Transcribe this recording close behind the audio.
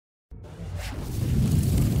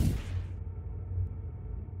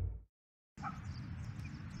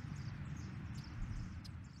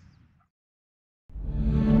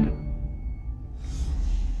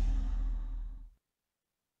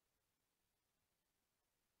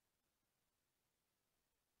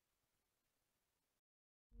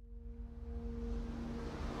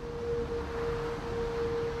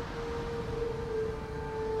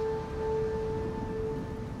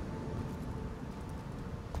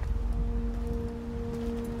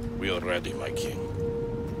We are ready, my king.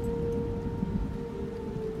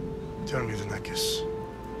 Tell me, the Nekis.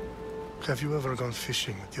 Have you ever gone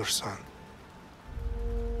fishing with your son?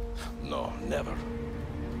 No, never.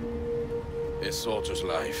 A soldier's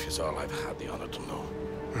life is all I've had the honor to know.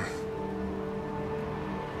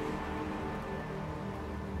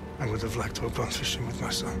 I would have liked to have gone fishing with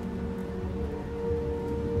my son.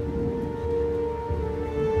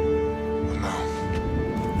 But no.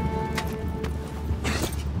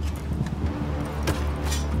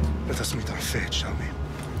 Let us meet on fate, shall we?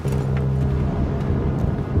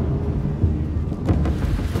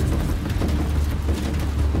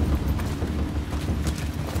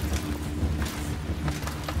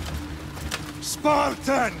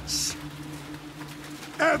 Spartans!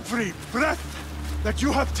 Every breath that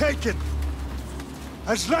you have taken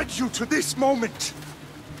has led you to this moment.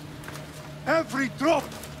 Every drop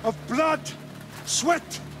of blood,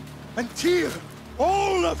 sweat, and tear,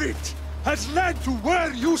 all of it has led to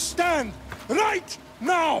where you stand right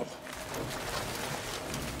now.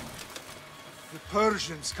 The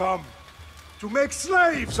Persians come to make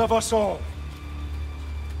slaves of us all.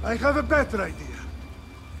 I have a better idea.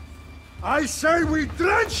 I say we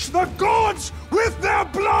drench the gods with their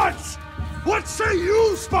blood! What say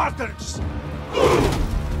you, Spartans?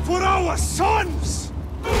 For our sons!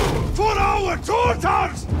 For our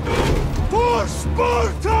daughters! For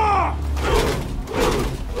Sparta!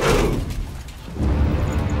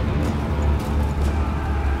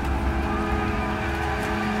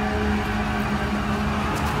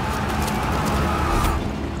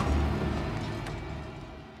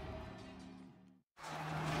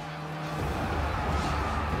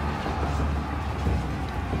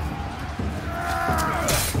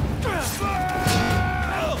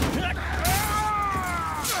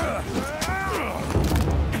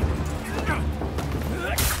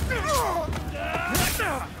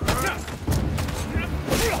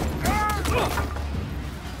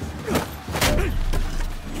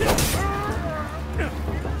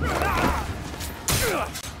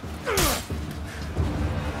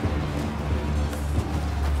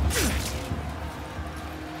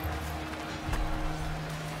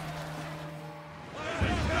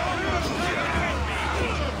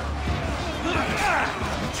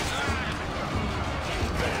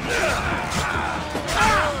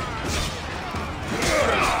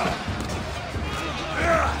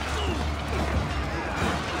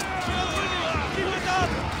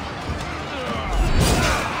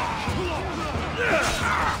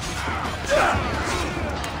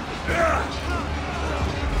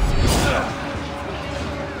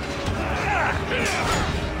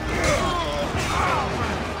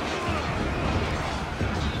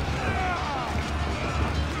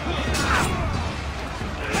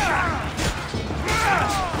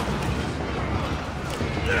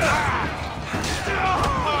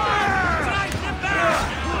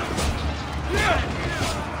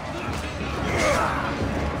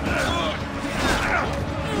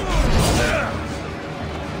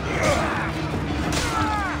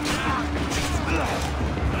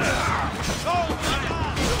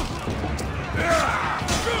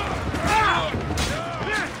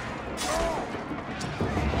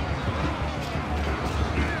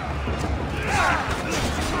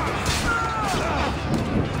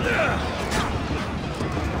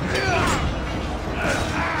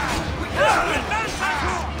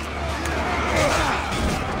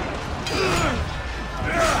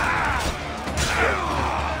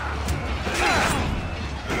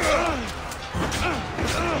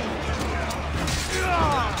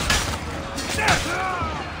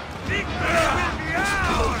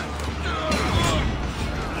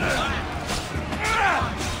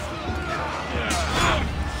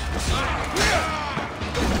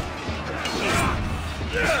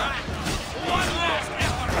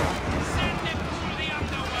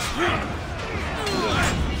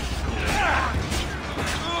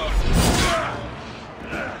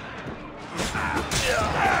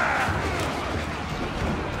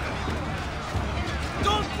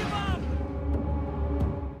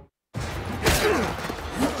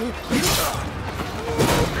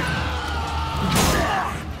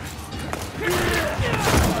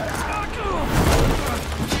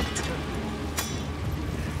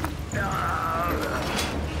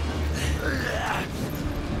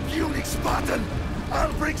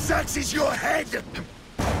 Xerxes your head!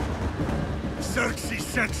 Xerxes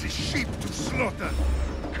sends his sheep to slaughter.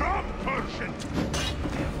 Come, Persian!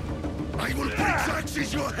 I will bring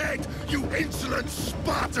Xerxes your head, you insolent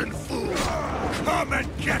Spartan fool! Come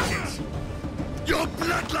and get it! Your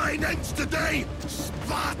bloodline ends today,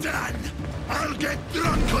 Spartan! I'll get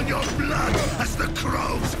drunk on your blood as the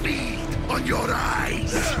crows feed on your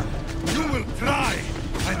eyes! You will try,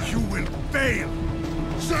 and you will fail!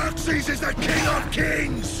 Xerxes is the king of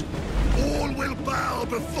kings! All will bow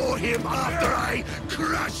before him after I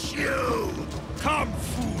crush you! Come,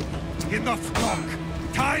 fool! Enough talk!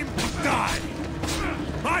 Time to die!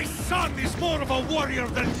 My son is more of a warrior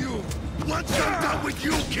than you! Once I'm done with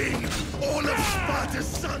you, king, all of Sparta's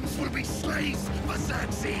sons will be slaves for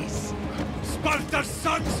Xerxes! Sparta's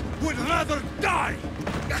sons would rather die!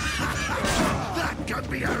 That can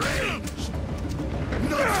be arranged!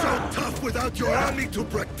 Not so tough without your army to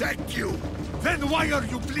protect you! Then why are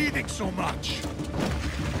you bleeding so much?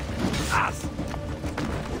 Ass!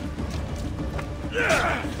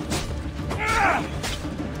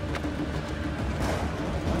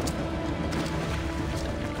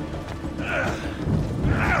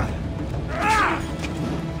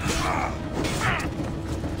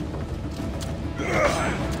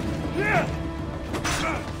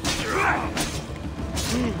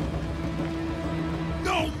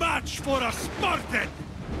 No match for a Spartan!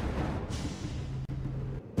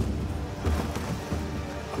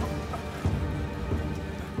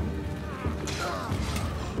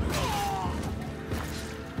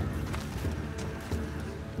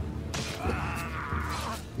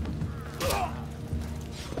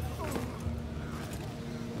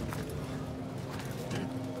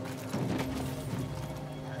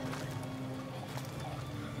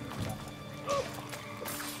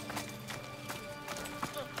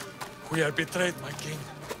 We are betrayed, my king.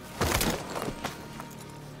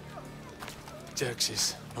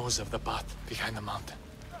 Xerxes knows of the path behind the mountain.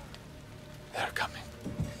 They are coming.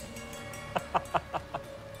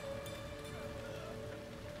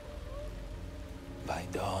 By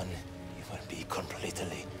dawn, you will be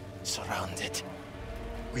completely surrounded.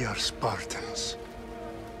 We are Spartans.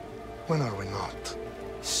 When are we not?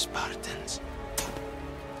 Spartans.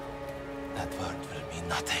 That word will mean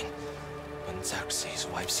nothing when Xerxes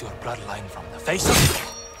wipes your bloodline from the face of...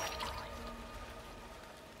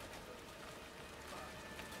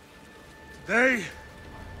 Today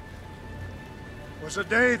was a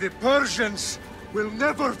day the Persians will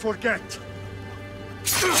never forget.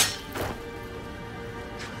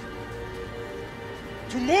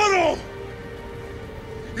 Tomorrow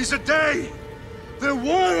is a day the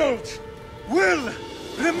world will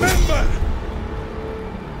remember.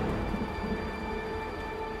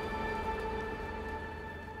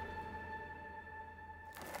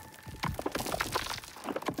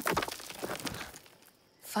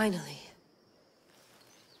 Finally.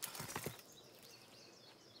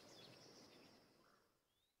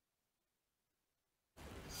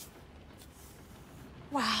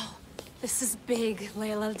 Wow, this is big,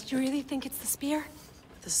 Layla. Did you really think it's the spear?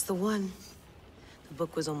 This is the one. The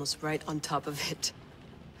book was almost right on top of it.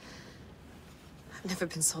 I've never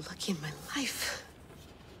been so lucky in my life.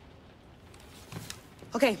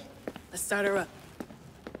 Okay, let's start her up.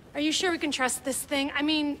 Are you sure we can trust this thing? I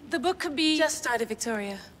mean, the book could be... Just started,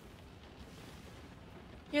 Victoria.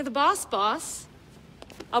 You're the boss.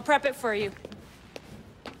 I'll prep it for you.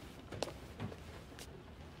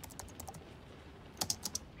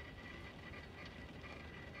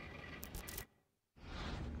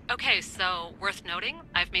 Okay, so worth noting,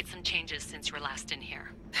 I've made some changes since you were last in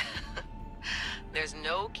here. There's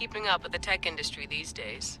no keeping up with the tech industry these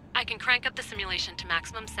days. I can crank up the simulation to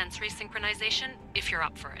maximum sensory synchronization if you're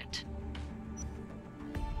up for it.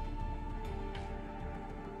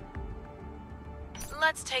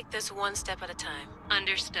 Let's take this one step at a time.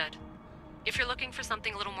 Understood. If you're looking for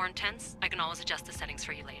something a little more intense, I can always adjust the settings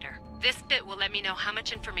for you later. This bit will let me know how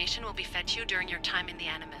much information will be fed to you during your time in the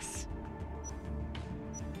Animus.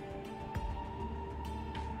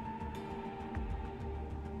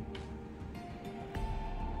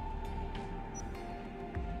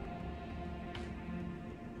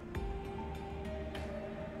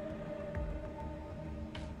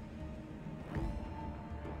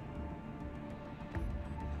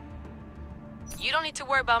 You don't need to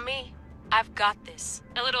worry about me. I've got this.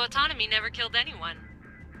 A little autonomy never killed anyone.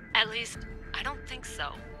 At least, I don't think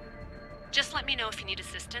so. Just let me know if you need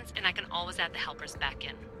assistance, and I can always add the helpers back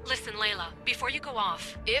in. Listen, Layla, before you go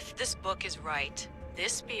off... If this book is right,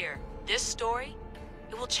 this spear, this story,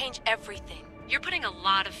 it will change everything. You're putting a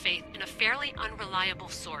lot of faith in a fairly unreliable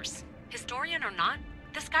source. Historian or not,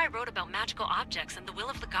 this guy wrote about magical objects and the will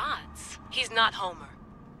of the gods. He's not Homer.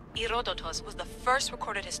 Herodotus was the first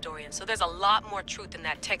recorded historian, so there's a lot more truth in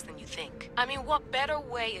that text than you think. I mean, what better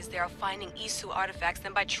way is there of finding Isu artifacts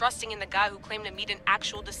than by trusting in the guy who claimed to meet an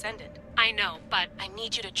actual descendant? I know, but... I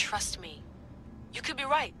need you to trust me. You could be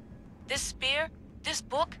right. This spear, this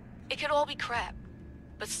book, It could all be crap.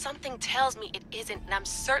 But something tells me it isn't, and I'm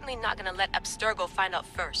certainly not gonna let Abstergo find out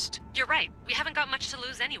first. You're right. We haven't got much to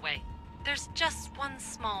lose anyway. There's just one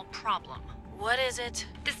small problem. What is it?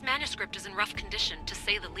 This manuscript is in rough condition, to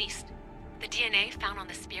say the least. The DNA found on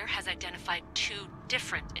the spear has identified 2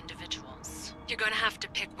 different individuals. You're gonna have to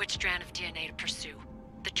pick which strand of DNA to pursue.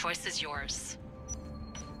 The choice is yours.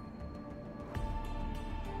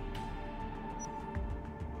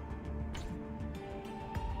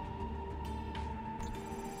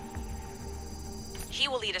 He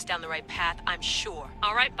will lead us down the right path, I'm sure.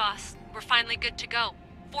 All right, boss. We're finally good to go.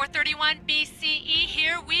 431 BCE,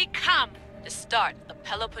 here we come! The start of the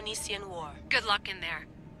Peloponnesian War. Good luck in there.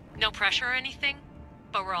 No pressure or anything,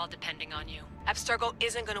 but we're all depending on you. Abstergo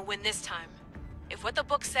isn't gonna win this time. If what the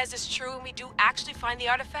book says is true and we do actually find the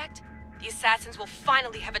artifact, the assassins will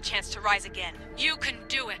finally have a chance to rise again. You can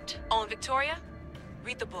do it! Oh, and Victoria?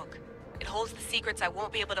 Read the book. It holds the secrets I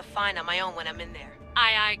won't be able to find on my own when I'm in there.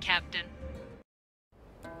 Aye, aye, Captain.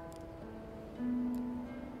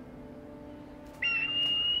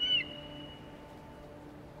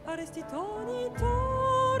 Arestitoni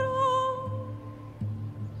toro,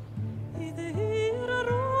 idehira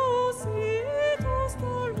rositos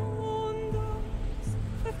colondas,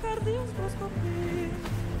 efcardios proscopir,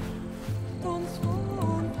 ton son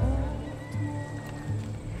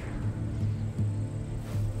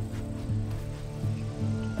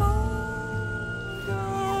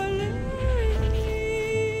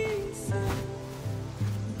Pagalese,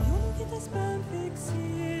 yon qui t'espère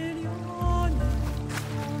fixilion.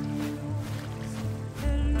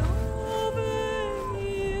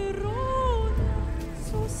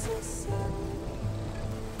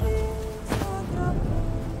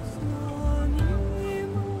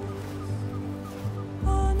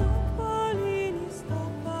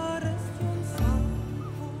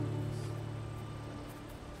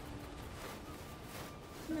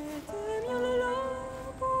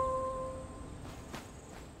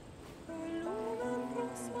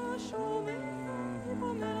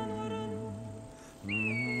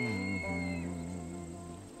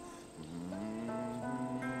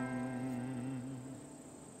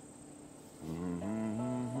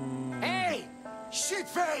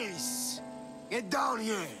 Shitface! Get down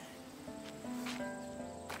here!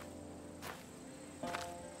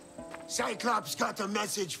 Cyclops got a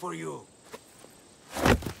message for you.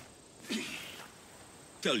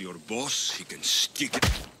 Tell your boss he can stick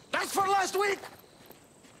it. That's for last week!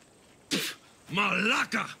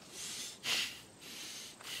 Malaka!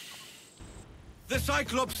 The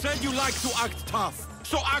Cyclops said you like to act tough,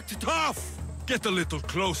 so act tough! Get a little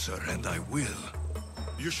closer and I will.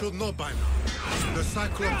 You should know by now. The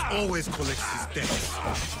Cyclops always collects his debts.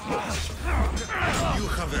 You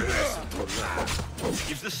have a lesson to learn.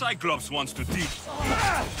 If the Cyclops wants to teach...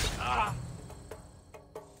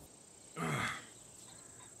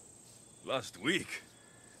 Last week?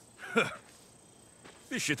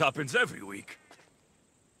 This shit happens every week.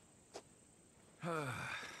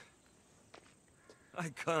 I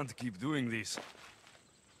can't keep doing this.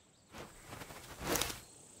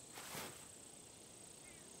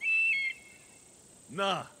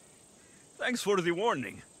 Nah. Thanks for the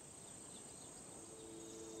warning.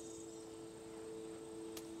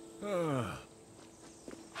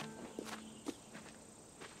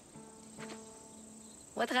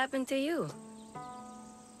 What happened to you?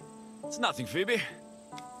 It's nothing, Phoebe.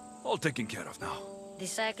 All taken care of now. The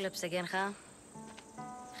Cyclops again, huh?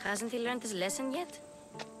 Hasn't he learned his lesson yet?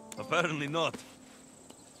 Apparently not.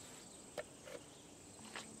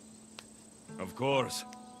 Of course.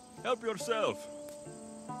 Help yourself.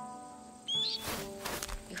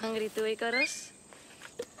 You hungry too, Icarus?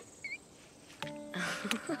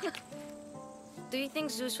 Do you think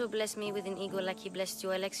Zeus will bless me with an ego like he blessed you,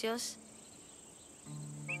 Alexios?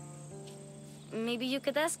 Maybe you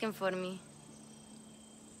could ask him for me.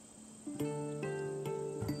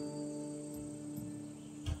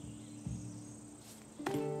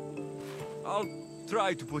 I'll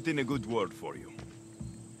try to put in a good word for you.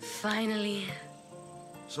 Finally.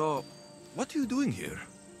 So, what are you doing here?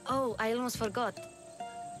 Oh, I almost forgot.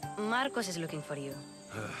 Marcos is looking for you.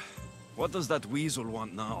 What does that weasel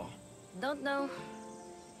want now? Don't know.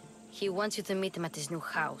 He wants you to meet him at his new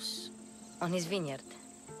house. On his vineyard.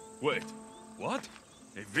 Wait, what?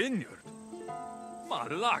 A vineyard?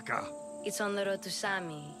 Malaka! It's on the road to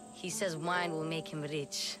Sami. He says wine will make him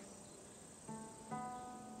rich.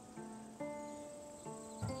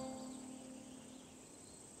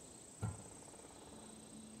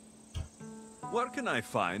 Where can I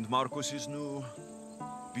find Marcos's new,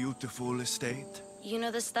 beautiful estate? You know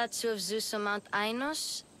the statue of Zeus on Mount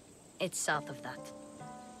Ainos? It's south of that.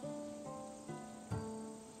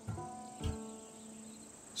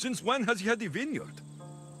 Since when has he had a vineyard?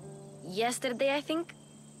 Yesterday, I think?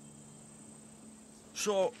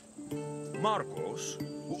 So, Marcos,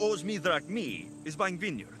 who owes me drachmi, is buying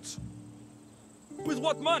vineyards. With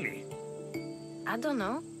what money? I don't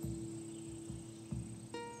know.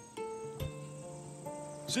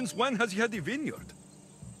 Since when has he had a vineyard?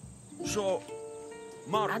 So,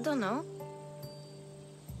 I don't know.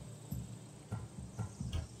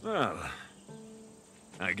 Well,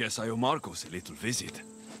 I guess I owe Marcos a little visit.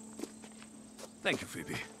 Thank you,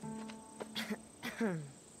 Phoebe.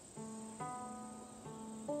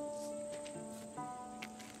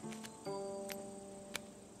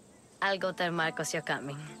 I'll go tell Marcos you're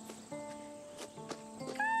coming.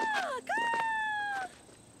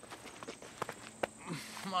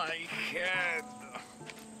 My head.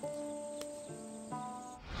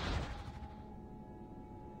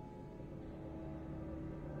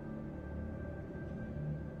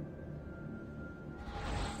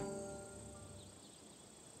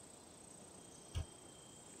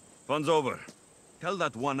 Fun's over. Tell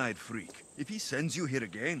that one-eyed freak, if he sends you here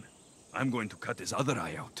again, I'm going to cut his other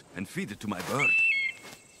eye out and feed it to my bird.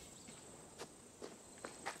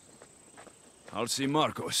 I'll see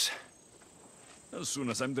Marcos as soon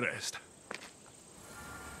as I'm dressed.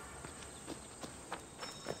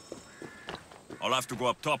 I'll have to go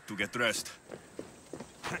up top to get dressed.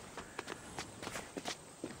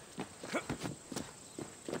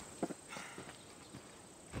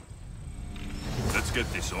 Let's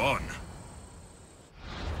get this on.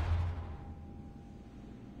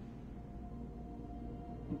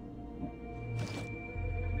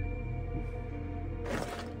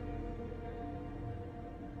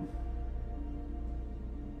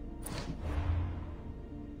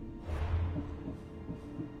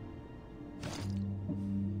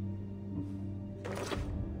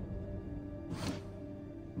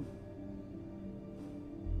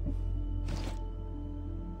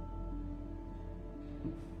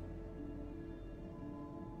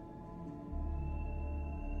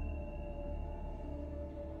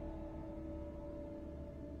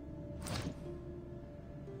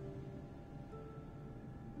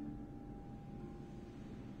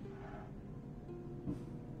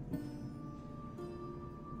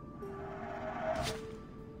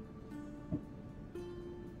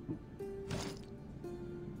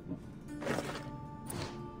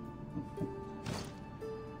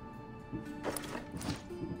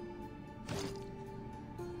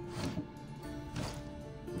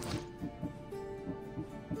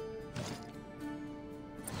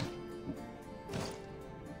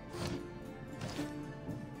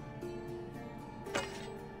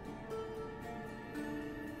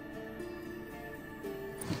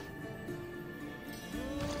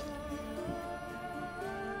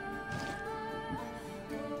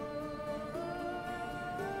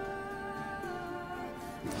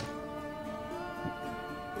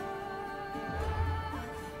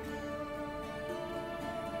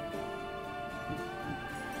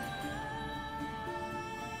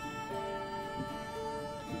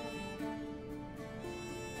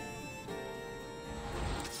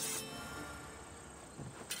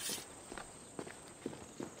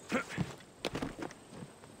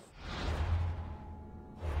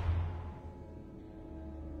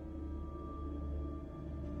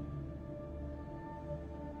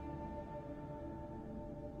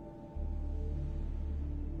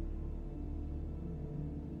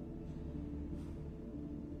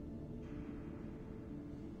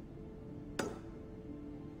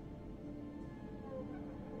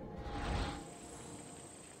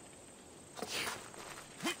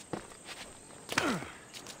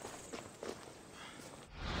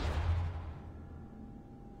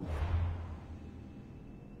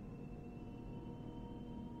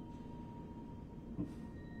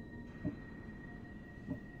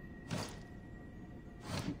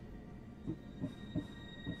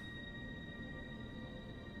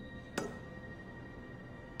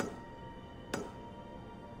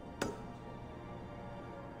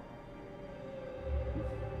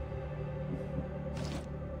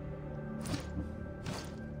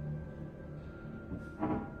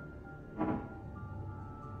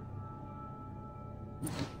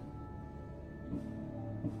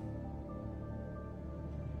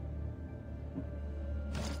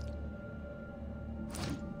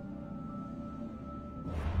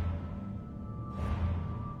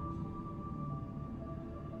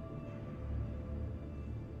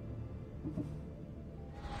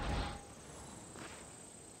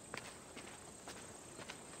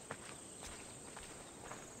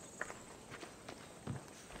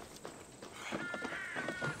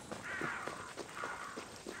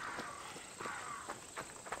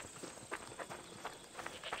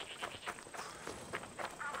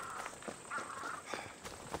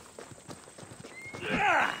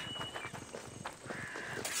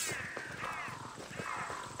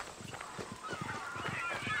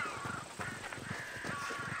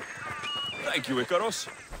 Thank you, Icaros.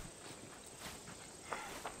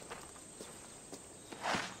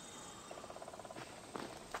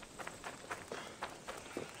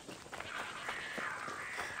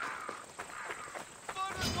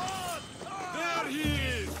 There he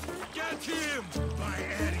is! Get him!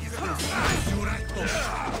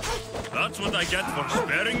 That's what I get for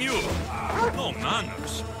sparing you. No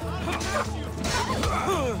manners.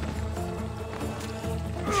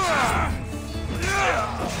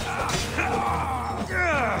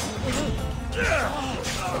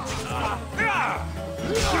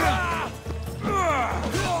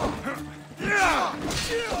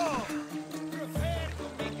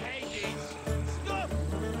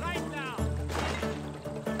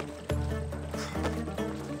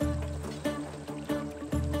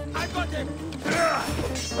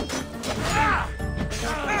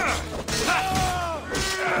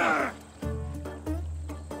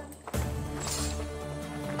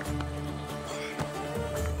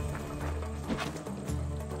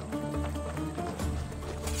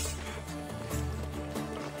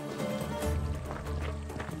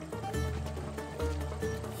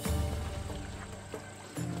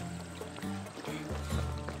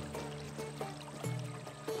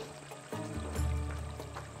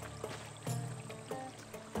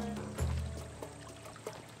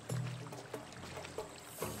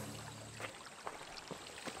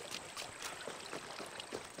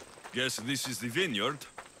 Guess this is the vineyard.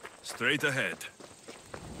 Straight ahead.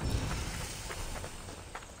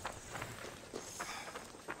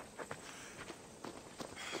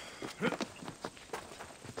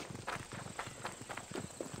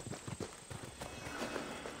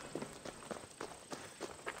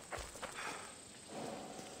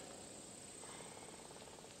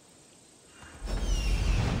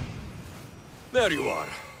 There you are.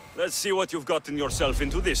 Let's see what you've gotten yourself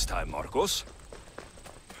into this time, Marcos.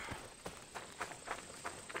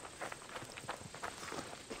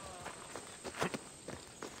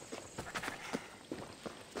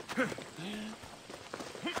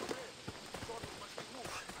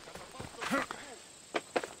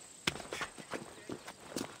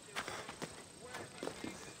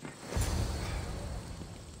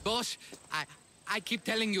 Boss, I keep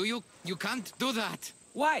telling you, you can't do that.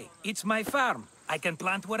 Why? It's my farm. I can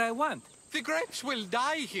plant what I want. The grapes will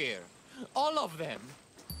die here. All of them.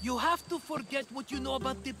 You have to forget what you know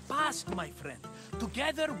about the past, my friend.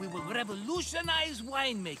 Together, we will revolutionize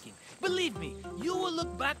winemaking. Believe me, you will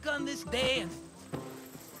look back on this day and...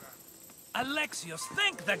 Alexios,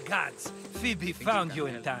 thank the gods! Phoebe found you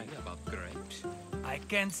in time. About grapes? I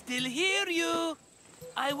can still hear you!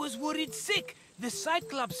 I was worried sick. The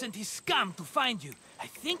Cyclops sent his scum to find you. I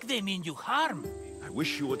think they mean you harm. I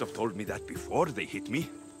wish you would have told me that before they hit me.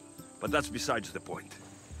 But that's besides the point.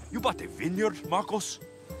 You bought a vineyard, Marcos?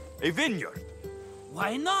 A vineyard?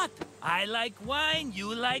 Why not? I like wine,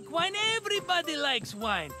 you like wine, everybody likes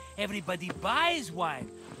wine. Everybody buys wine.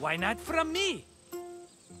 Why not from me?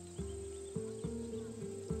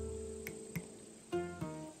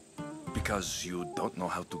 Because you don't know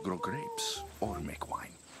how to grow grapes or make wine.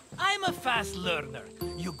 I'm a fast learner.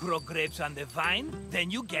 You grow grapes on the vine,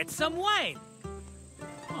 then you get some wine.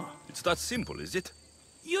 It's that simple, is it?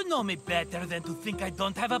 You know me better than to think I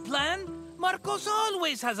don't have a plan. Marcos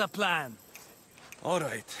always has a plan. All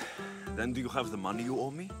right. Then do you have the money you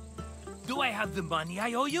owe me? Do I have the money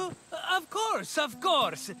I owe you? Of course, of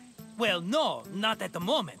course. Well, no, not at the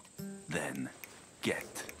moment. Then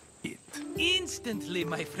get it. Instantly,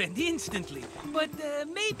 my friend, instantly. But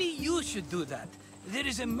maybe you should do that. There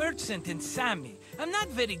is a merchant in Sami. I'm not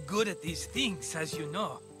very good at these things, as you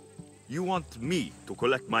know. You want me to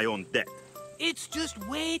collect my own debt? It's just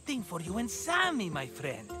waiting for you in Sami, my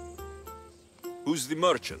friend. Who's the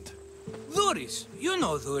merchant? Dhuris. You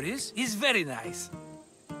know Dhuris. He's very nice.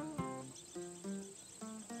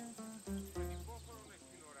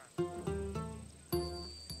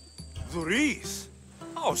 Dhuris?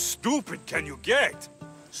 How stupid can you get?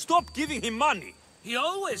 Stop giving him money. He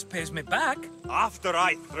always pays me back. After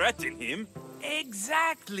I threaten him?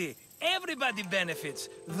 Exactly. Everybody benefits.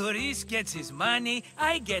 Dhuris gets his money,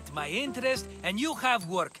 I get my interest, and you have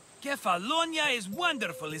work. Kefalonia is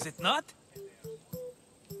wonderful, is it not?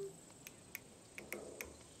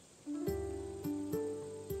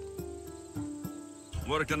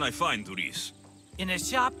 Where can I find Dhuris? In a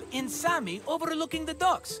shop in Sami overlooking the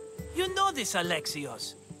docks. You know this,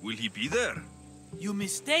 Alexios. Will he be there? You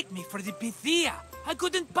mistake me for the Pythia. I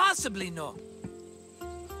couldn't possibly know.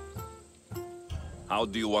 How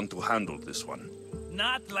do you want to handle this one?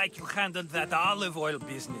 Not like you handled that olive oil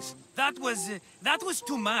business. That was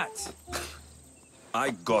too much.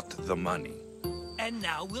 I got the money. And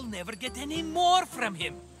now we'll never get any more from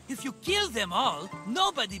him. If you kill them all,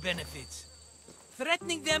 nobody benefits.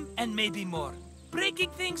 Threatening them, and maybe more.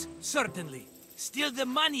 Breaking things, certainly. Steal the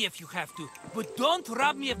money if you have to, but don't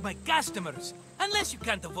rob me of my customers. Unless you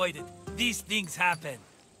can't avoid it. These things happen.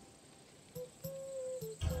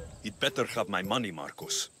 He'd better have my money,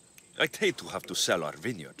 Marcos. I'd hate to have to sell our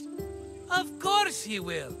vineyard. Of course he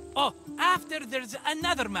will. Oh, after there's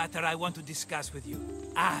another matter I want to discuss with you.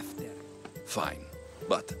 After. Fine,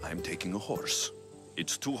 but I'm taking a horse.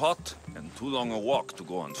 It's too hot and too long a walk to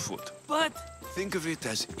go on foot. But... Think of it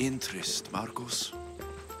as interest, Marcos.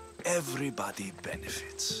 Everybody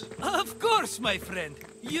benefits. Of course, my friend.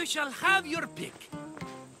 You shall have your pick.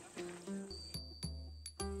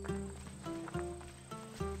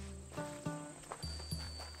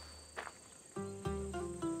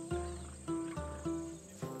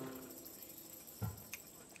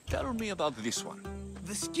 Tell me about this one.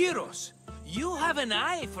 The Skiros. You have an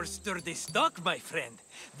eye for sturdy stock, my friend.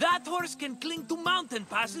 That horse can cling to mountain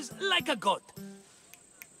passes like a goat.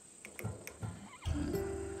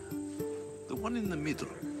 The one in the middle.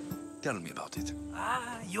 Tell me about it.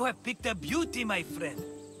 Ah, you have picked a beauty, my friend.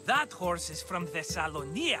 That horse is from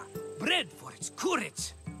Thessalonia, bred for its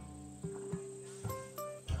courage.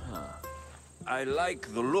 I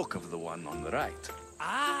like the look of the one on the right.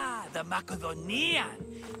 Ah, the Macedonian.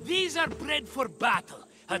 These are bred for battle.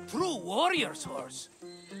 A true warrior's horse.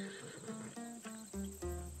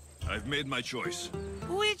 I've made my choice.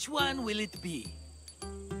 Which one will it be?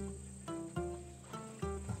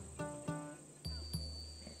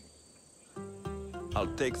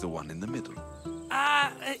 I'll take the one in the middle.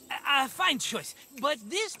 A fine choice. But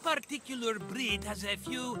this particular breed has a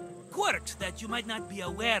few quirks that you might not be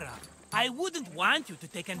aware of. I wouldn't want you to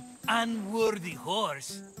take an unworthy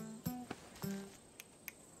horse.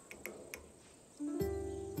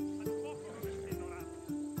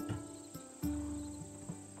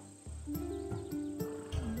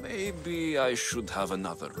 Maybe I should have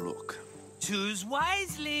another look. Choose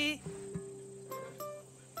wisely.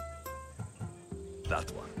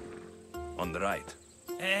 That one. On the right.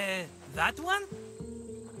 That one?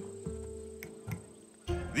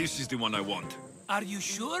 This is the one I want. Are you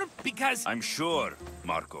sure? Because... I'm sure,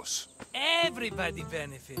 Marcos. Everybody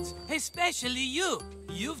benefits, especially you.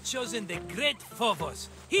 You've chosen the great Phobos.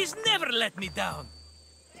 He's never let me down.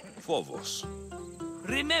 Phobos.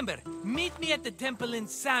 Remember, meet me at the temple in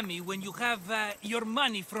Sami when you have your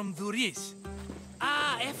money from Duris.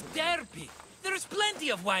 Ah, Efterpi. There's plenty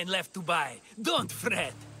of wine left to buy. Don't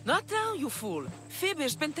fret. Not now, you fool.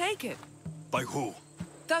 Phoebe's been taken. By who?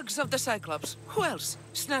 Thugs of the Cyclops. Who else?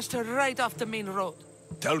 Snatched her right off the main road.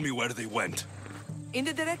 Tell me where they went. In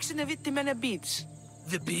the direction of Itimena Beach.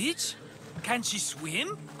 The beach? Can she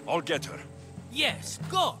swim? I'll get her. Yes,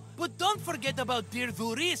 go. But don't forget about dear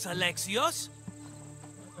Duris, Alexios.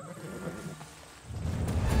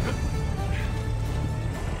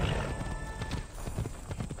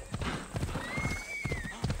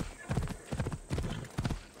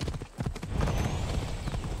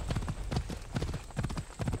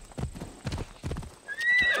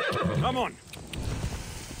 Come on.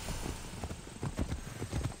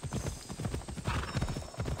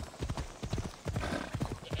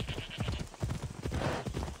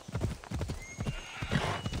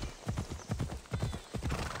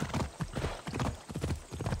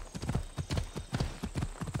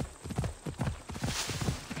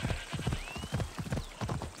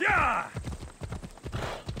 Yeah!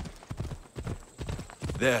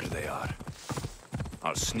 There they are.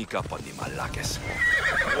 I'll sneak up on the Malakes.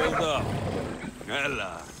 Hold up.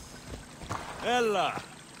 Ella. Ella.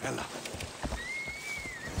 Ella.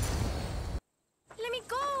 Let me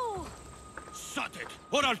go! Shut it,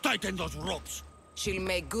 or I'll tighten those ropes. She'll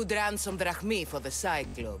make good ransom drachmi for the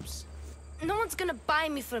Cyclops. No one's gonna buy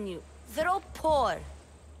me from you. They're all poor.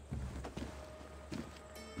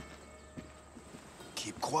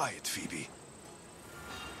 Keep quiet, Phoebe.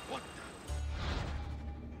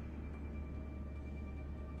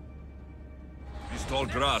 This tall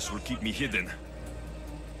grass will keep me hidden.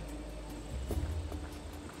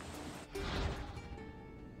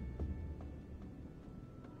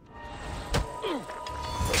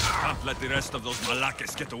 Can't let the rest of those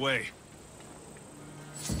Malakes get away.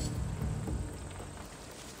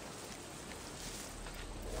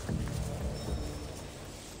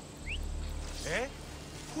 Eh?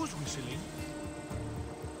 Who's whistling?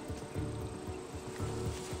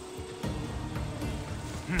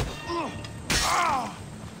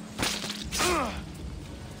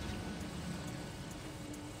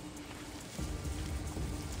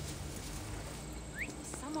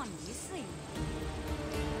 Someone whistling.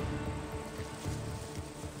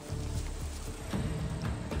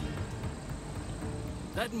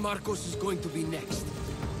 That Marcos is going to be next.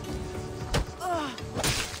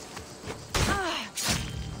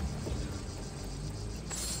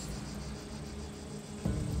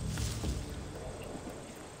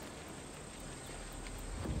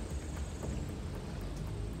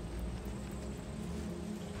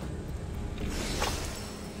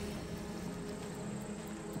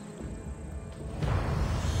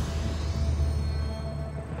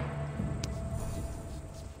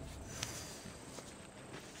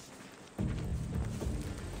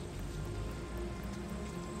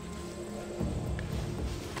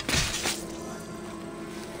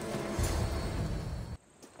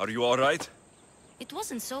 Are you all right? It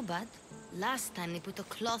wasn't so bad. Last time they put a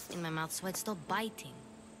cloth in my mouth so I'd stop biting.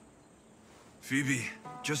 Phoebe,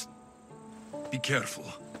 just be careful.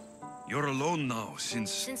 You're alone now since...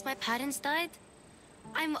 Since my parents died?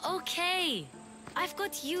 I'm okay. I've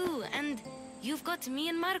got you, and you've got me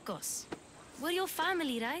and Marcos. We're your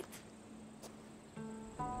family, right?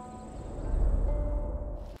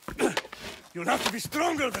 You'll have to be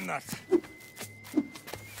stronger than that.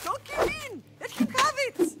 Don't give in! Let him have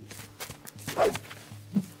it!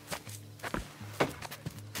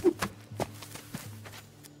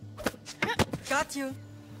 Got you.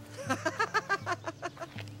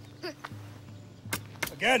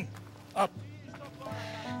 Again, up.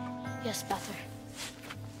 Yes, Pater.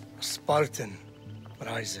 A Spartan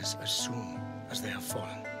rises as soon as they have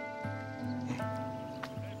fallen.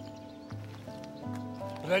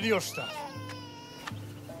 Ready your staff.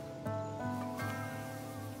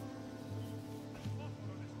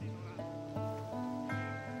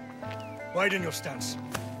 Widen your stance.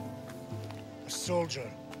 A soldier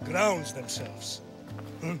grounds themselves.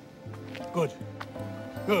 Good.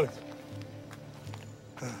 Good.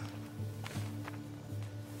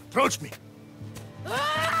 Approach me.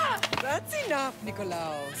 That's enough,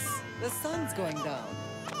 Nikolaos. The sun's going down.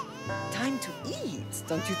 Time to eat,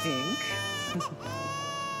 don't you think?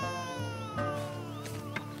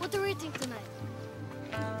 What are we eating tonight?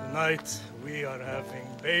 Tonight, we are having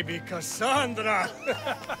baby Cassandra.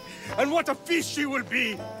 And what a feast she will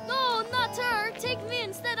be! No, not her. Take me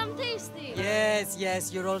instead. I'm tasty. Yes,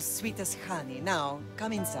 yes, you're all sweet as honey. Now,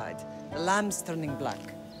 come inside. The lamb's turning black.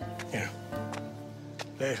 Here.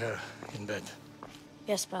 Lay her in bed.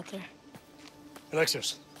 Yes, Pater.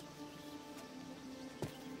 Alexios.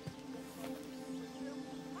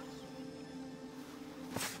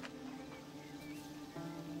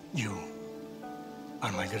 You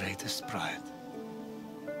are my greatest pride.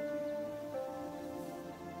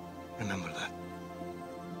 Remember that.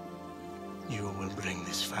 You will bring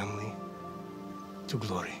this family to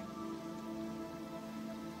glory.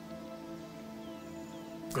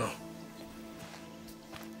 Go.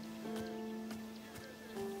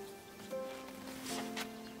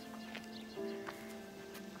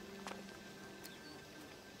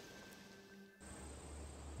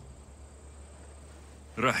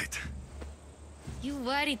 Right. You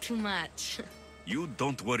worry too much. You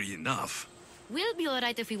don't worry enough. We'll be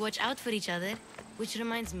alright if we watch out for each other. Which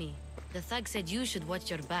reminds me, the thug said you should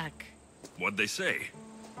watch your back. What'd they say?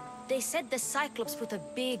 They said the Cyclops put a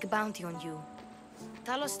big bounty on you.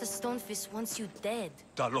 Talos the Stonefist wants you dead.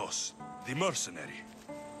 Talos, the mercenary.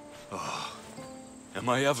 Oh, am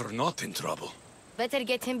I ever not in trouble? Better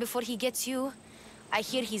get him before he gets you. I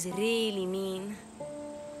hear he's really mean.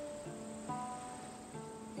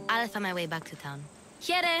 I'll find my way back to town.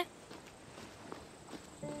 Here!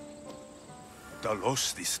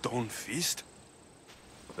 Talos, the Stone Fist?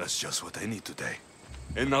 That's just what I need today.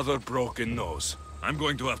 Another broken nose. I'm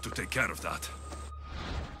going to have to take care of that.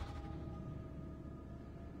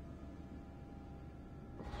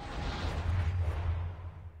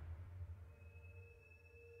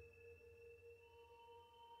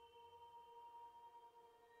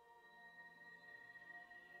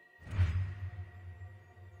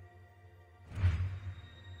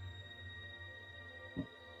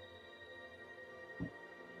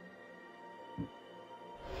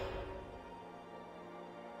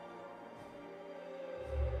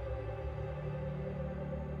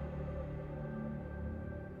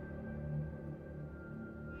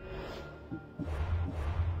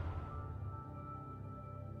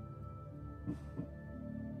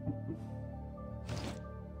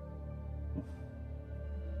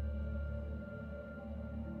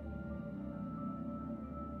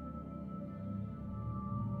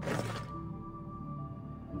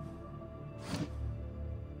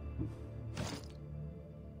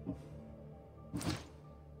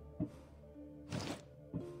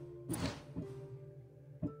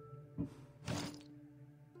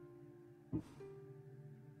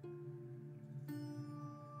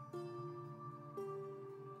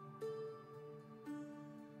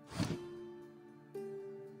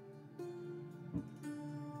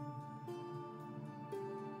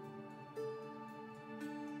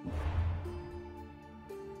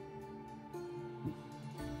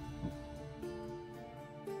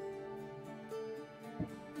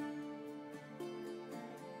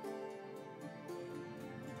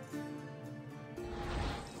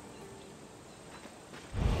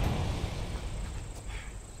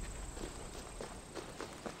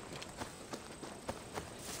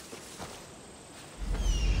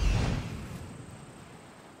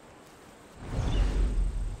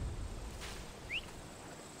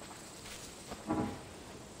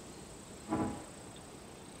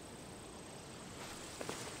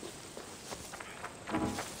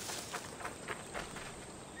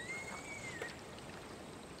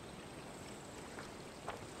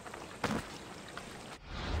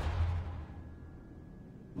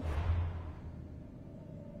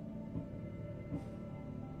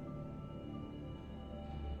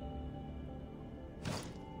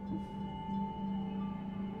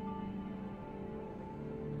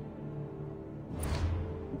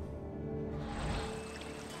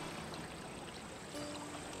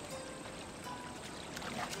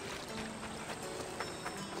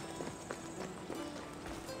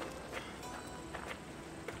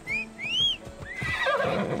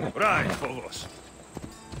 Right, Phobos.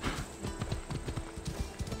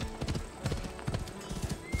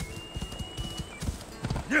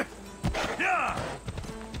 Yeah! Yeah!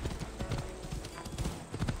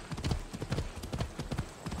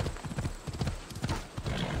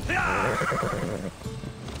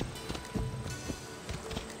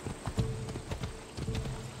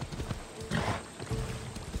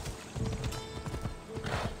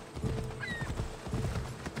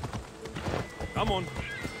 Come on.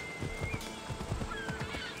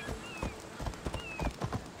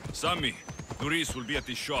 Sammy, Doris will be at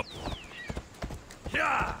the shop.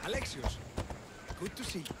 Yeah! Alexios, good to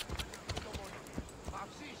see you.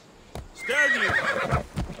 Steady!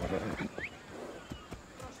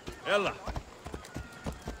 Ella.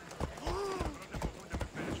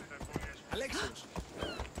 Alexios,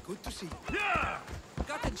 good to see you. Yeah!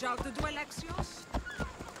 Got a job to do, Alexios?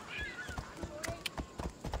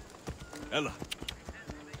 Ella.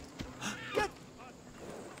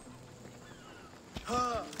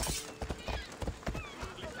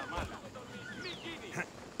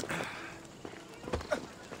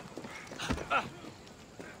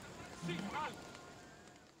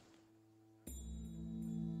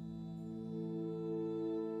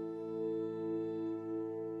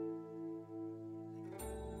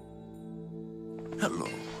 Hello,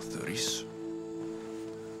 Doris.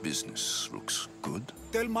 Business looks good.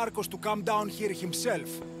 Tell Marcos to come down here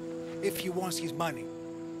himself, if he wants his money.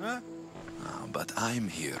 Huh? But I'm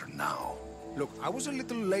here now. Look, I was a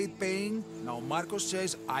little late paying. Now Marcos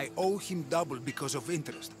says I owe him double because of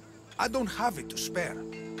interest. I don't have it to spare.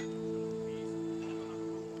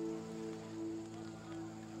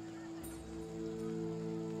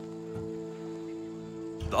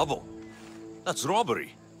 Double? That's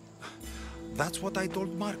robbery. That's what I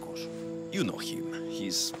told Marcos. You know him.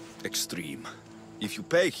 He's extreme. If you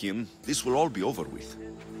pay him, this will all be over with.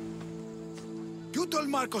 You told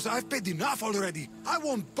Marcos I've paid enough already. I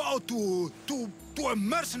won't bow to a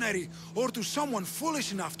mercenary or to someone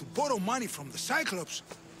foolish enough to borrow money from the Cyclops.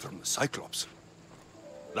 From the Cyclops?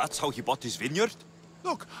 That's how he bought his vineyard?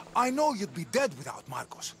 Look, I know you'd be dead without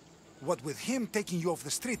Marcos. What with him taking you off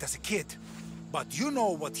the street as a kid. But you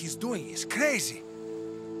know what he's doing is crazy.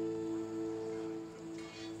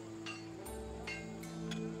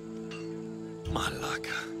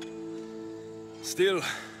 Malaka. Still,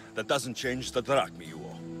 that doesn't change the drachma you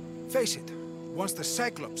owe. Face it, once the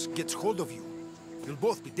Cyclops gets hold of you, you'll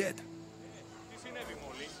both be dead.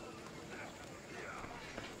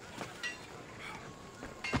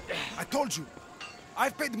 I told you,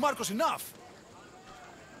 I've paid Marcos enough.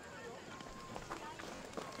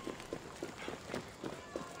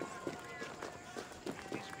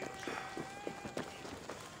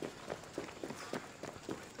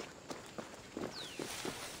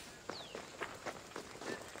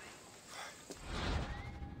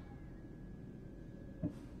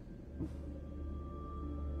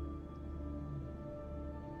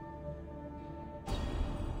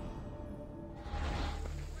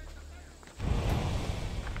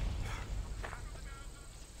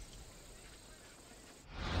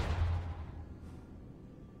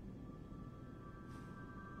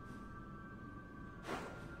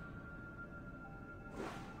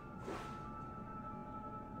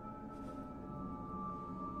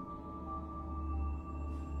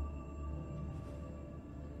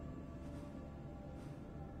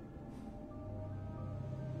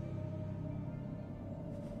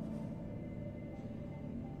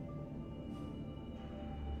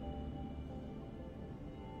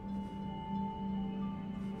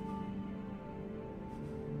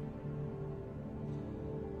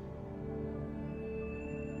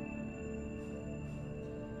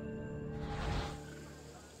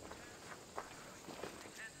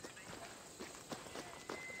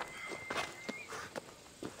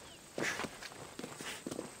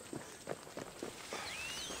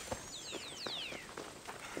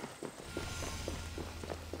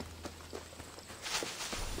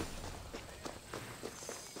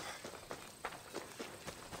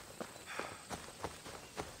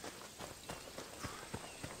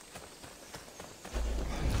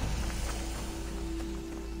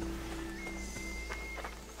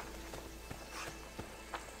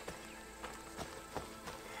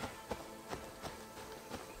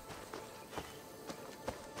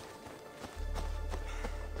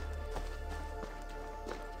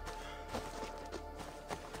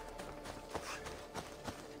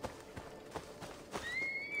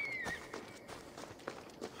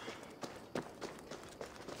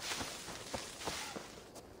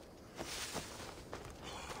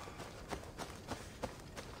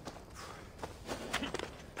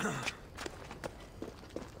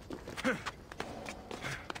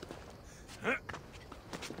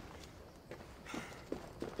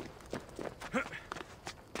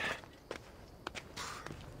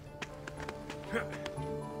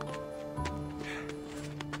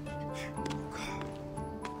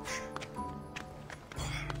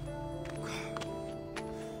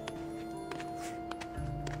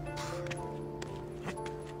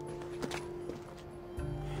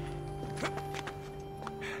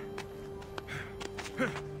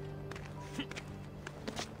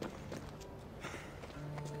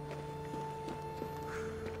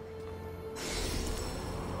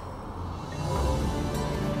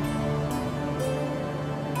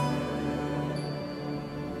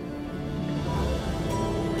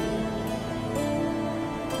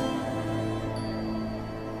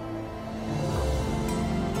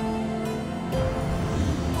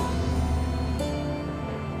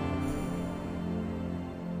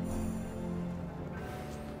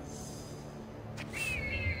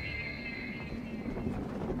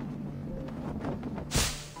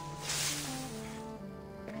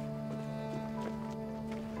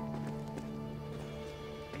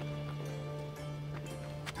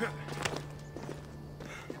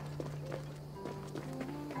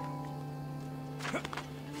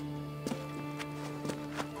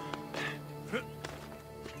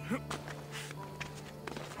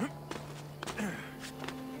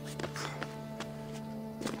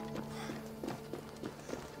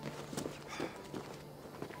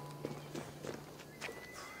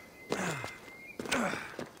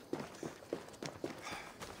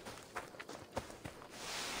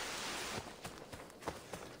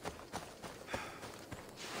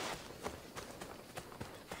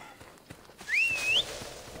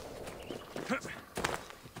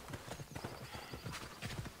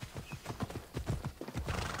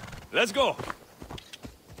 Let's go!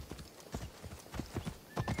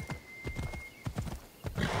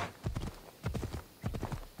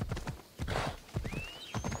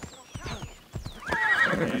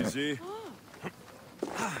 Easy.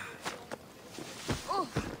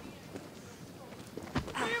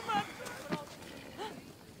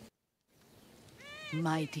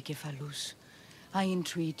 Mighty Kephalus, I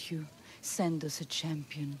entreat you, send us a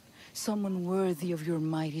champion, someone worthy of your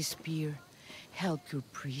mighty spear. Help your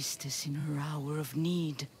priestess in her hour of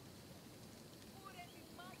need.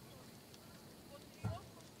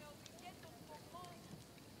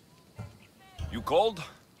 You called?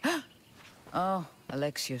 Oh,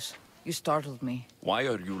 Alexios, you startled me. Why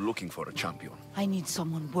are you looking for a champion? I need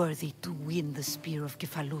someone worthy to win the spear of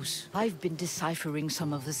Kephalus. I've been deciphering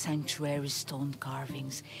some of the sanctuary's stone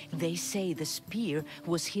carvings. They say the spear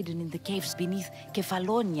was hidden in the caves beneath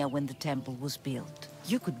Kefalonia when the temple was built.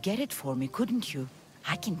 You could get it for me, couldn't you?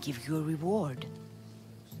 I can give you a reward.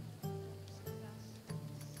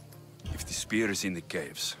 If the spear is in the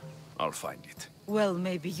caves, I'll find it. Well,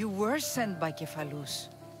 maybe you were sent by Kephalus.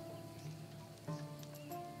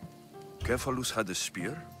 Kephalus had a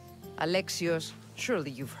spear? Alexios, surely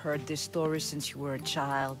you've heard this story since you were a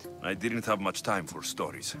child. I didn't have much time for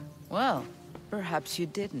stories. Well, perhaps you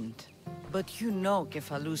didn't. But you know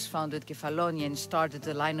Kephalus founded Kefalonia and started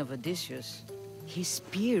the line of Odysseus. His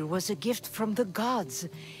spear was a gift from the gods.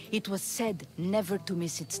 It was said never to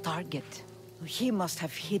miss its target. He must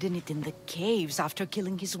have hidden it in the caves after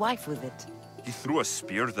killing his wife with it. He threw a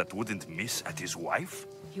spear that wouldn't miss at his wife?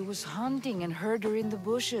 He was hunting and heard her in the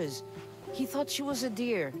bushes. He thought she was a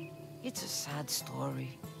deer. It's a sad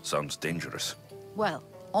story. Sounds dangerous. Well,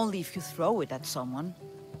 only if you throw it at someone.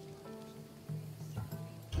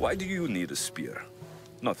 Why do you need a spear?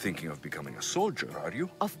 Not thinking of becoming a soldier, are you?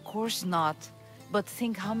 Of course not. But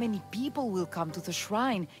think how many people will come to the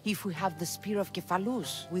shrine if we have the Spear of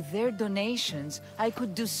Kephalus. With their donations, I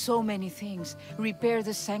could do so many things. Repair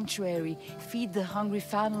the sanctuary, feed the hungry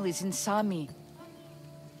families in Sami.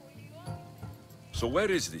 So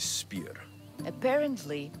where is this spear?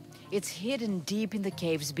 Apparently, it's hidden deep in the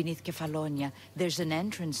caves beneath Kefalonia. There's an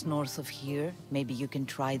entrance north of here. Maybe you can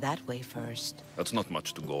try that way first. That's not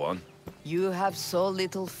much to go on. You have so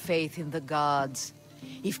little faith in the gods.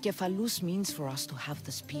 If Kephalus means for us to have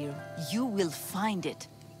the spear, you will find it.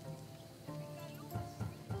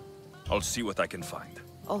 I'll see what I can find.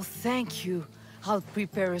 Oh, thank you. I'll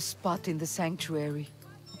prepare a spot in the sanctuary.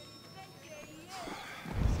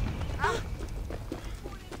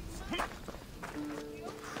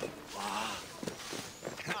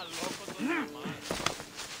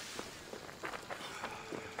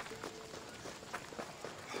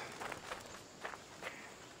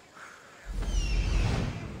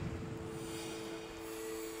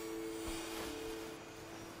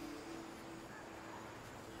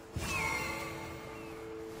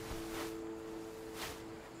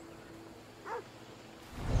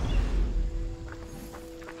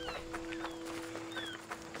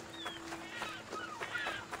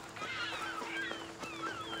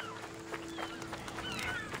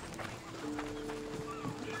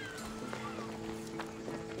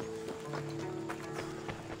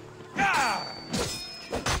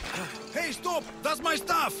 Hey, stop! That's my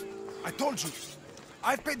stuff! I told you.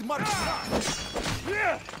 I've paid much stuff.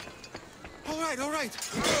 Yeah. All right.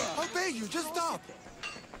 I'll pay you. Just stop.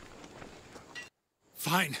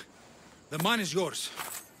 Fine. The mine is yours.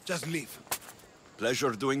 Just leave.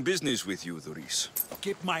 Pleasure doing business with you, Doris.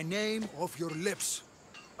 Keep my name off your lips.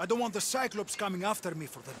 I don't want the Cyclops coming after me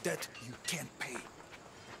for the debt you can't pay.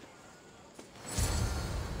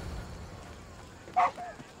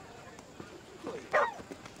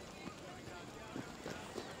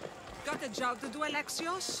 Got a job to do,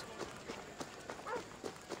 Alexios?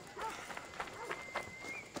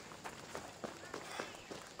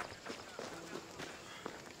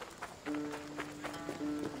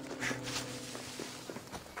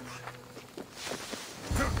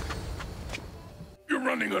 You're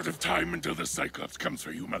running out of time until the Cyclops comes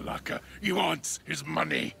for you, Malaka. He wants his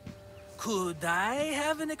money. Could I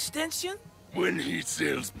have an extension? When he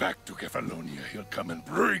sails back to Kefalonia, he'll come and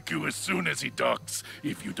break you as soon as he docks,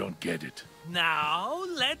 if you don't get it. Now,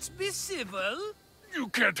 let's be civil. You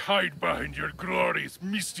can't hide behind your glorious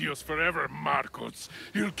Mistios forever, Marcos.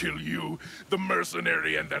 He'll kill you, the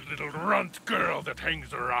mercenary, and that little runt girl that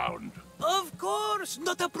hangs around. Of course,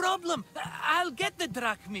 not a problem. I'll get the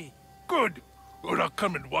drachmi. Good. Or I'll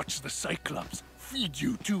come and watch the Cyclops feed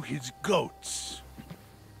you to his goats.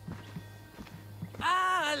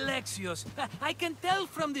 Ah, Alexios, I can tell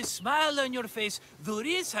from the smile on your face,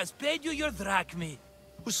 Duris has paid you your drachmi.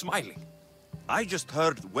 Who's smiling? I just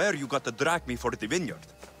heard where you got the drachmi for the vineyard.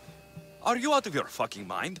 Are you out of your fucking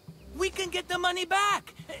mind? We can get the money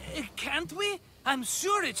back, can't we? I'm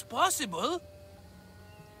sure it's possible.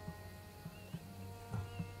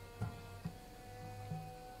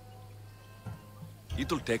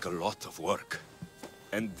 It'll take a lot of work.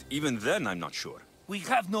 And even then, I'm not sure. We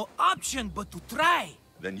have no option but to try.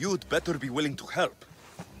 Then you'd better be willing to help.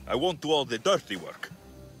 I won't do all the dirty work.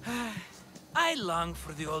 I long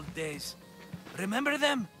for the old days. Remember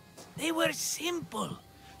them? They were simple.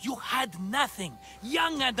 You had nothing,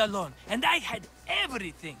 young and alone, and I had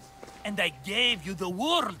everything. And I gave you the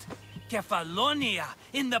world, Kefalonia,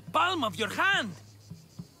 in the palm of your hand.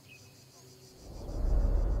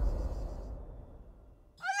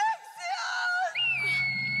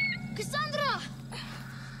 Cassandra!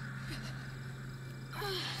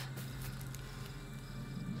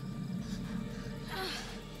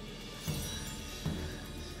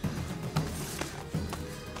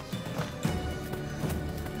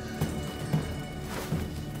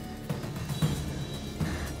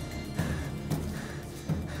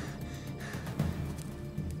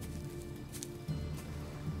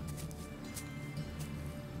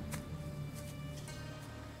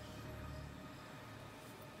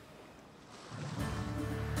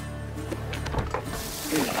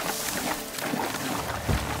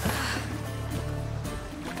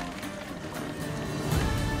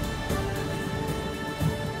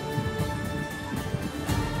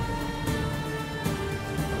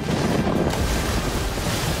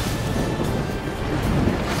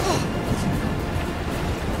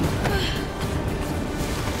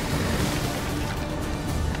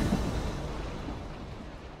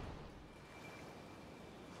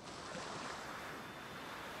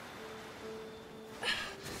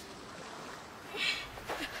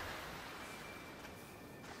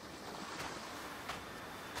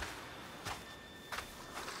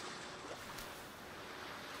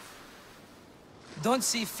 Don't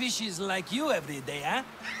see fishes like you every day, huh?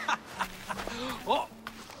 Oh!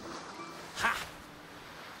 Ha!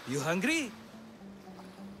 You hungry?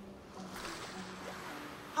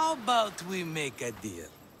 How about we make a deal?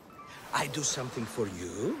 I do something for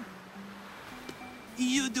you.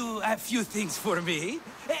 You do a few things for me.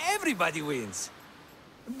 Everybody wins.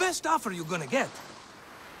 Best offer you're gonna get.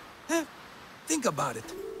 Think about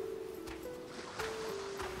it.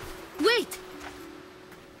 Wait!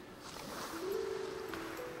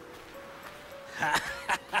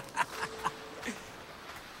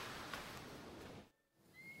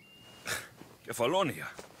 Kefalonia.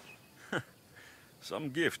 Some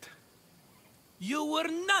gift. You were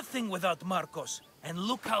nothing without Marcos, and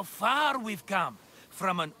look how far we've come.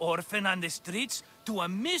 From an orphan on the streets to a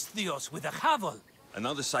Misthios with a hovel. And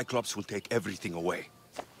now the Cyclops will take everything away.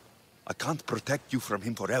 I can't protect you from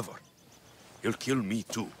him forever. He'll kill me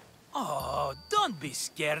too. Oh, don't be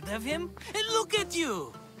scared of him. And look at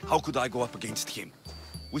you. How could I go up against him?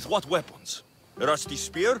 With what weapons? A rusty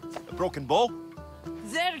spear? A broken bow?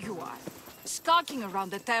 There you are. Skulking around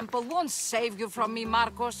the temple won't save you from me,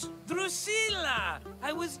 Marcos. Drusilla!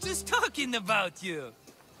 I was just talking about you.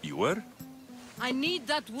 You were? I need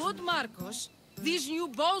that wood, Marcos. These new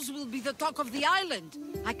bows will be the talk of the island.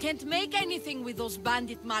 I can't make anything with those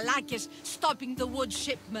bandit malakes stopping the wood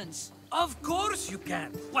shipments. Of course you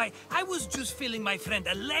can. Why, I was just filling my friend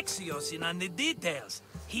Alexios in on the details.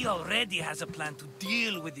 He already has a plan to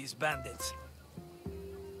deal with these bandits.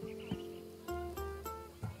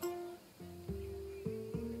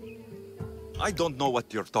 I don't know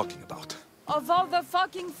what you're talking about. Of all the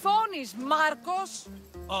fucking phonies, Marcos!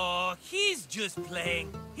 Oh, he's just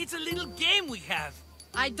playing. It's a little game we have.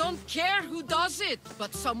 I don't care who does it,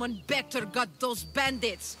 but someone better got those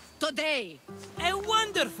bandits. Today. A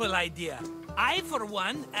wonderful idea. I, for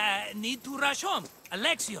one, need to rush home.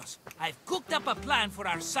 Alexios, I've cooked up a plan for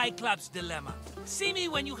our Cyclops dilemma. See me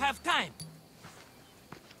when you have time.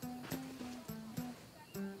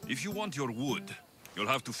 If you want your wood, you'll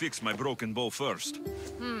have to fix my broken bow first.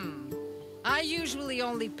 I usually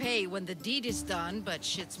only pay when the deed is done, but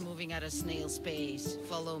shit's moving at a snail's pace.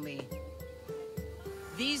 Follow me.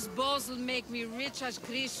 These bows will make me rich as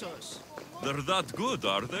Chrysos. They're that good,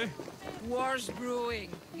 are they? War's brewing.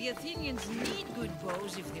 The Athenians need good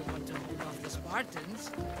bows if they want to hold off the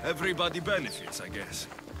Spartans. Everybody benefits, I guess.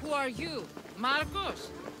 Who are you? Marcos?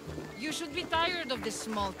 You should be tired of this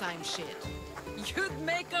small-time shit. You'd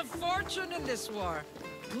make a fortune in this war.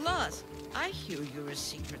 Plus, I hear you're a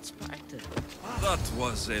secret Spartan. That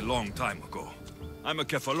was a long time ago. I'm a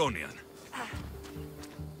Kephalonian.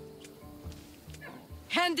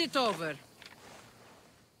 Hand it over.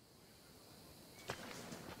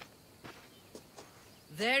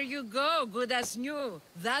 There you go, good as new.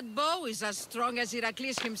 That bow is as strong as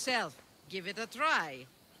Heracles himself. Give it a try.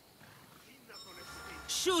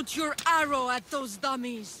 Shoot your arrow at those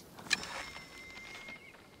dummies.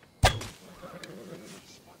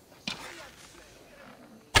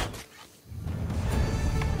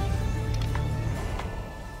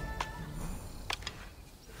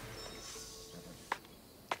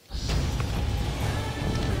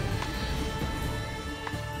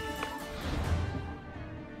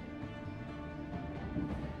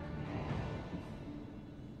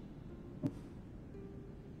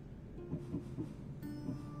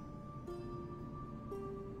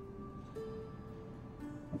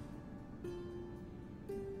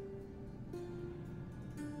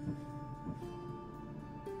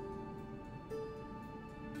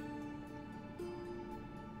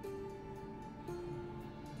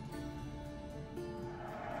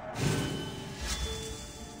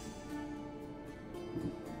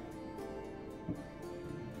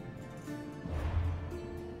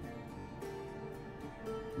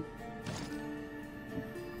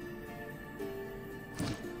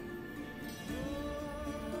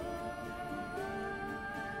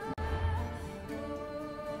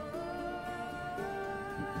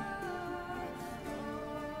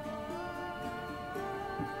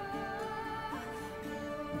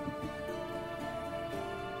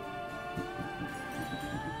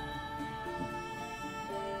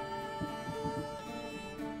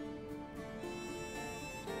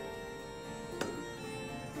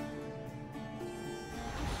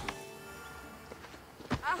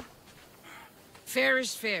 Fair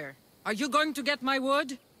is fair. Are you going to get my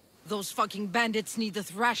wood? Those fucking bandits need a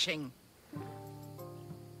thrashing.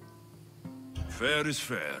 Fair is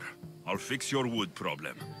fair. I'll fix your wood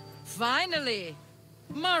problem. Finally!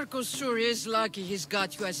 Marcos sure is lucky he's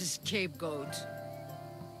got you as his scapegoat.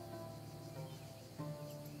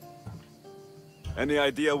 Any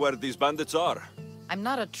idea where these bandits are? I'm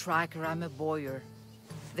not a tracker, I'm a boyer.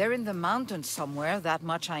 They're in the mountains somewhere, that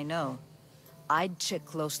much I know. I'd check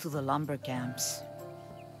close to the lumber camps.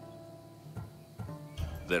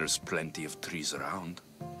 There's plenty of trees around.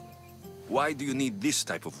 Why do you need this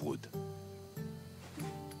type of wood?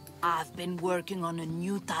 I've been working on a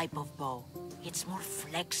new type of bow. It's more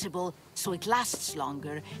flexible, so it lasts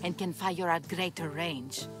longer and can fire at greater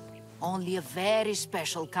range. Only a very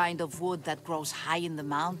special kind of wood that grows high in the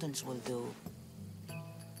mountains will do.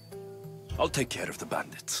 I'll take care of the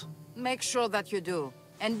bandits. Make sure that you do.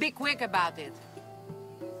 And be quick about it.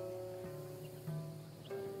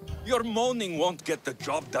 Your moaning won't get the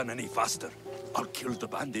job done any faster. I'll kill the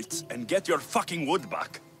bandits and get your fucking wood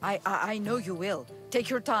back. I know you will.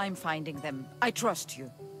 Take your time finding them. I trust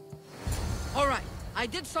you. All right. I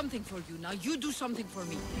did something for you. Now you do something for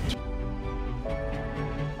me.